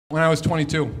When I was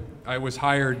 22, I was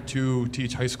hired to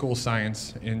teach high school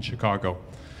science in Chicago.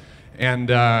 And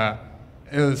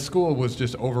the school was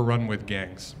just overrun with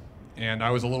gangs. And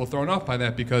I was a little thrown off by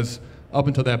that because up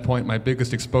until that point, my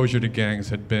biggest exposure to gangs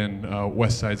had been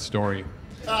West Side Story.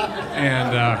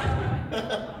 And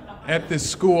at this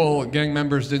school, gang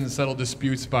members didn't settle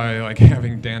disputes by like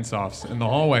having dance-offs in the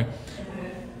hallway.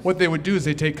 What they would do is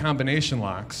they'd take combination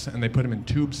locks and they put them in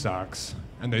tube socks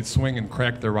and they'd swing and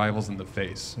crack their rivals in the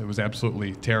face. It was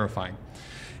absolutely terrifying.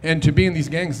 And to be in these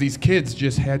gangs, these kids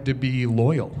just had to be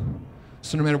loyal.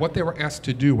 So no matter what they were asked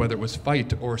to do, whether it was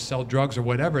fight or sell drugs or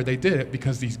whatever, they did it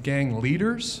because these gang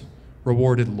leaders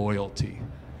rewarded loyalty.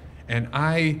 And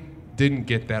I didn't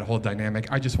get that whole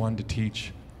dynamic. I just wanted to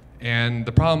teach. And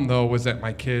the problem, though, was that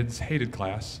my kids hated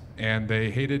class, and they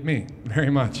hated me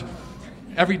very much.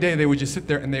 Every day they would just sit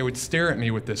there and they would stare at me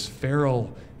with this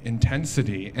feral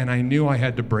intensity, and I knew I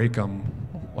had to break them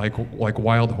like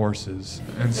wild horses.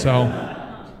 And so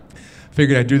I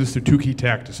figured I'd do this through two key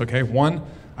tactics, okay? One,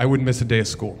 I wouldn't miss a day of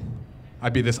school.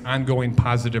 I'd be this ongoing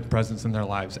positive presence in their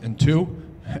lives. And two,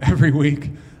 every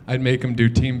week I'd make them do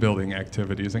team building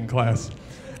activities in class.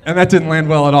 And that didn't land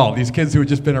well at all. These kids who had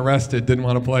just been arrested didn't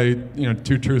want to play,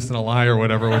 two truths and a lie or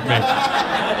whatever with me.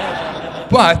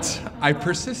 But I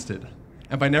persisted.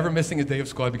 And by never missing a day of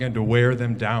school, I began to wear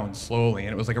them down slowly.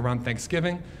 And it was like around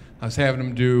Thanksgiving, I was having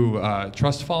them do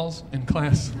trust falls in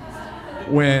class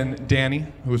when Danny,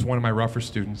 who was one of my rougher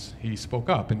students, he spoke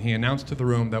up and he announced to the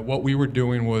room that what we were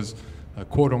doing was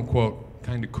quote unquote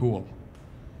kind of cool.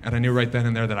 And I knew right then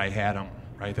and there that I had them,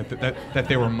 right? That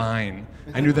they were mine.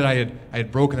 I knew that I had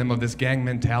broken them of this gang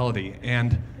mentality,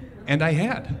 and I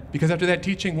had, because after that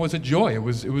teaching was a joy. It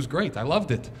was great. I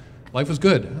loved it. Life was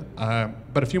good.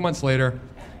 But a few months later,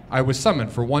 I was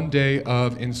summoned for one day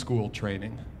of in-school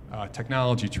training,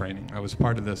 technology training. I was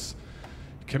part of this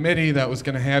committee that was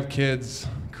going to have kids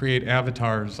create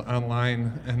avatars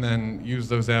online and then use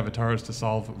those avatars to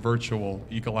solve virtual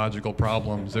ecological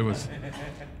problems. It was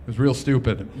real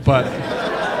stupid. But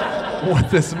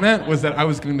what this meant was that I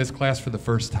was going to miss class for the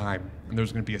first time, and there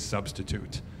was going to be a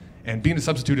substitute. And being a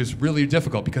substitute is really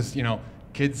difficult because,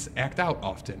 kids act out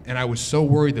often. And I was so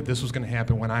worried that this was going to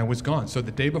happen when I was gone. So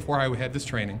the day before I had this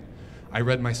training, I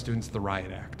read my students the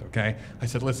riot act, okay? I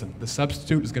said, listen, the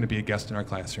substitute is going to be a guest in our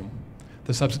classroom.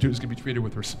 The substitute is going to be treated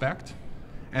with respect.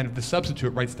 And if the substitute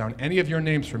writes down any of your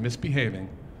names for misbehaving,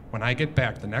 when I get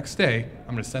back the next day,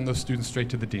 I'm going to send those students straight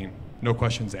to the dean. No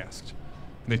questions asked.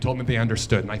 And they told me they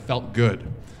understood, and I felt good.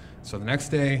 So the next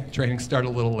day, training started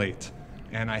a little late.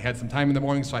 And I had some time in the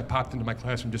morning, so I popped into my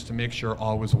classroom just to make sure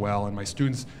all was well. And my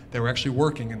students, they were actually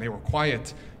working, and they were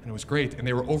quiet, and it was great. And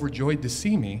they were overjoyed to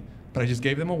see me, but I just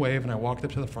gave them a wave, and I walked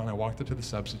up to the front, I walked up to the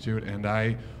substitute, and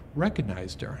I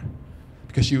recognized her.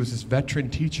 Because she was this veteran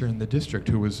teacher in the district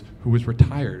who was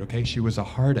retired, okay? She was a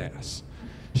hard ass.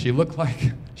 She looked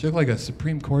like a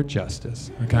Supreme Court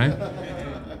justice, okay?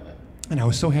 And I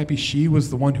was so happy she was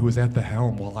the one who was at the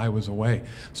helm while I was away.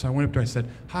 So I went up to her, I said,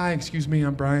 hi, excuse me,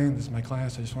 I'm Brian, this is my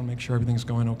class, I just want to make sure everything's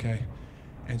going okay.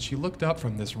 And she looked up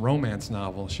from this romance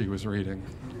novel she was reading.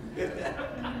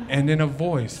 And in a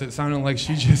voice that sounded like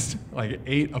she just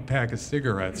ate a pack of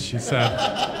cigarettes, she said,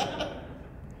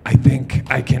 I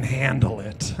think I can handle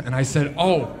it. And I said,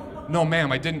 oh, no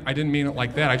ma'am, I didn't mean it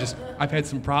like that. I've had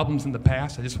some problems in the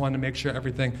past, I just wanted to make sure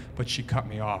everything, but she cut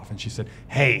me off and she said,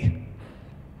 hey.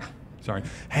 It's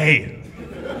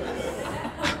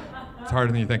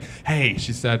harder than you think. Hey,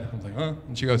 she said. I was like, huh?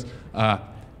 And she goes, I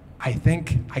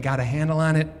think I got a handle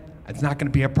on it. It's not going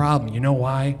to be a problem. You know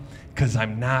why? Because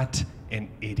I'm not an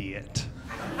idiot.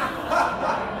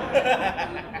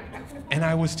 And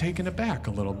I was taken aback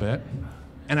a little bit.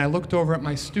 And I looked over at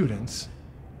my students,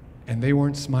 and they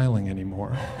weren't smiling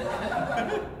anymore.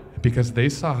 Because they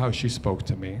saw how she spoke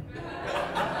to me.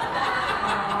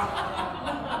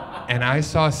 And I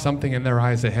saw something in their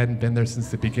eyes that hadn't been there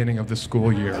since the beginning of the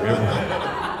school year.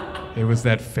 It was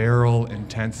that feral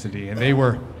intensity. And they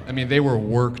were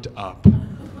worked up.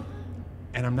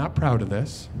 And I'm not proud of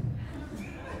this,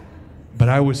 but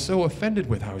I was so offended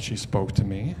with how she spoke to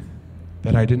me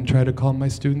that I didn't try to calm my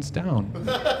students down.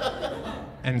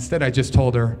 And instead I just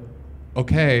told her,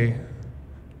 okay,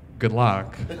 good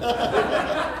luck.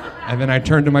 And then I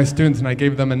turned to my students and I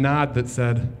gave them a nod that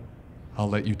said, I'll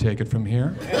let you take it from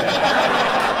here.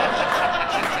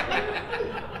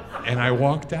 And I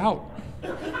walked out.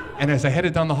 And as I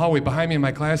headed down the hallway behind me in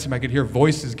my classroom, I could hear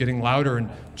voices getting louder and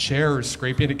chairs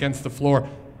scraping against the floor.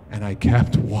 And I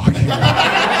kept walking.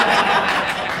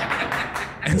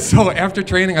 And so after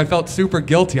training, I felt super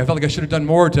guilty. I felt like I should have done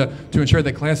more to ensure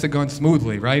that class had gone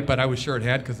smoothly, right? But I was sure it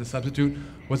had because the substitute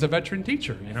was a veteran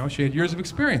teacher. You know, she had years of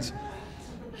experience.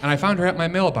 And I found her at my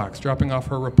mailbox dropping off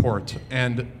her report.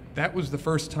 And that was the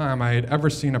first time I had ever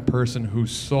seen a person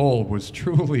whose soul was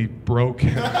truly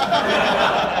broken.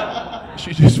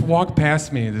 She just walked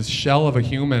past me, this shell of a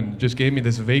human, just gave me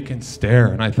this vacant stare.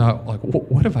 And I thought, like,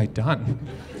 what have I done?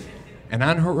 And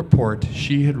on her report,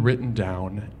 she had written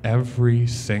down every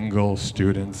single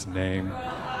student's name.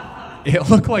 It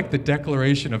looked like the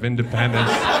Declaration of Independence.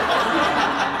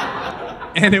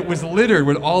 And it was littered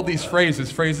with all these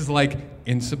phrases like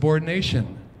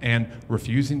insubordination and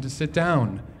refusing to sit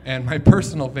down, and my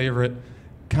personal favorite,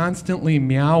 constantly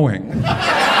meowing.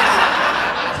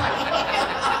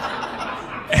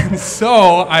 And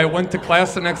so I went to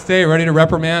class the next day ready to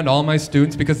reprimand all my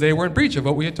students because they were in breach of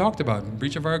what we had talked about, in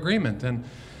breach of our agreement. And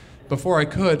before I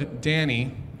could,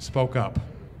 Danny spoke up.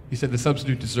 He said the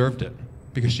substitute deserved it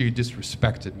because she had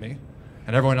disrespected me.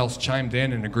 And everyone else chimed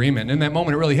in agreement. And in that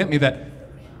moment, it really hit me that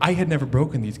I had never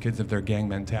broken these kids of their gang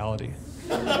mentality.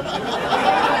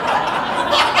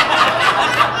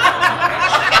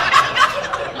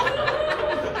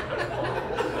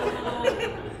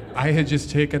 I had just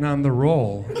taken on the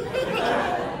role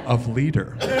of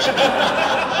leader.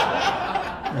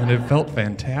 And it felt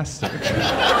fantastic.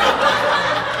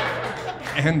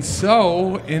 And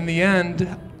so, in the end,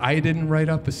 I didn't write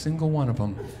up a single one of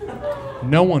them.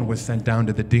 No one was sent down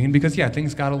to the dean because, yeah,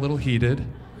 things got a little heated,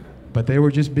 but they were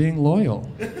just being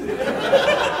loyal.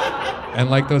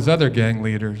 And like those other gang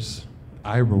leaders,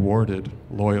 I rewarded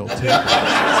loyalty. Thanks,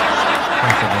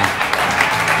 everyone.